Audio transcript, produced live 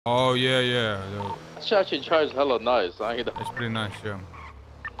Oh yeah, yeah. That shit actually charges hella nice. I ain't It's pretty nice, yeah.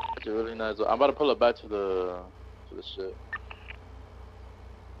 It's really nice. I'm about to pull it back to the shit.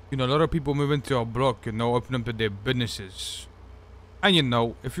 You know, a lot of people move into our block, you know, open up their businesses. And you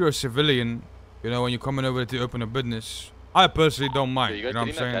know, if you're a civilian, you know, when you're coming over to open a business, I personally don't mind. You You guys know what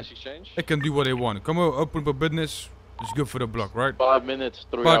I'm getting that saying? cash exchange? They can do what they want. Come over, open up a business. It's good for the block, right? 5 minutes,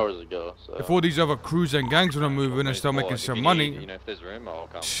 3 But hours ago. So. if all these other crews and gangs wanna move in and start making some money, you know, if there's room, I'll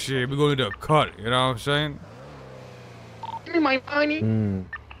come. shit, we're gonna do a cut. You know what I'm saying? Give me my money.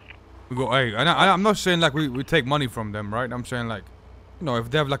 We go, hey, I'm not saying like we take money from them, right? I'm saying like, you know,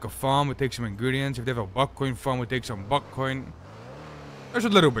 if they have like a farm, we take some ingredients. If they have a buckcoin farm, we take some buckcoin. There's a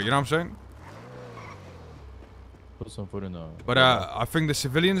little bit, you know what I'm saying? Put some food in the. But I think the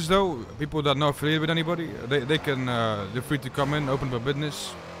civilians though, people that are not affiliated with anybody, they can they're free to come in, open up a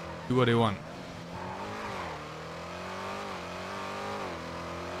business, do what they want.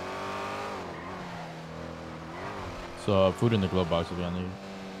 So food in the glove box if you need.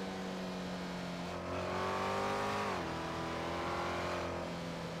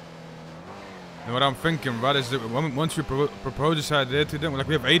 And what I'm thinking, right, is that once we propose this idea to them, like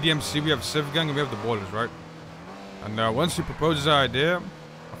we have ADMC, we have Civ Gang, and we have the Ballers, right? And once we propose this idea,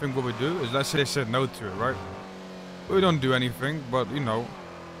 I think what we do is, let's say they said no to it, right? We don't do anything, but, you know,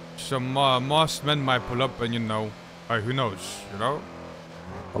 some masked men might pull up and, you know, who knows, you know?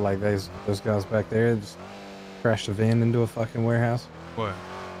 But like those guys back there just crashed a van into a fucking warehouse. What?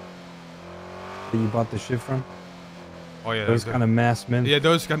 That you bought the shit from? Oh yeah, those kind of masked men. Yeah,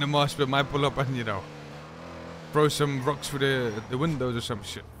 those kind of masked men might pull up and, you know, throw some rocks through the windows or some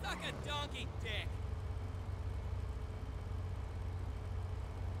shit. Suck a donkey dick.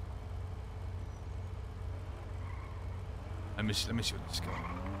 Let me see what this guy.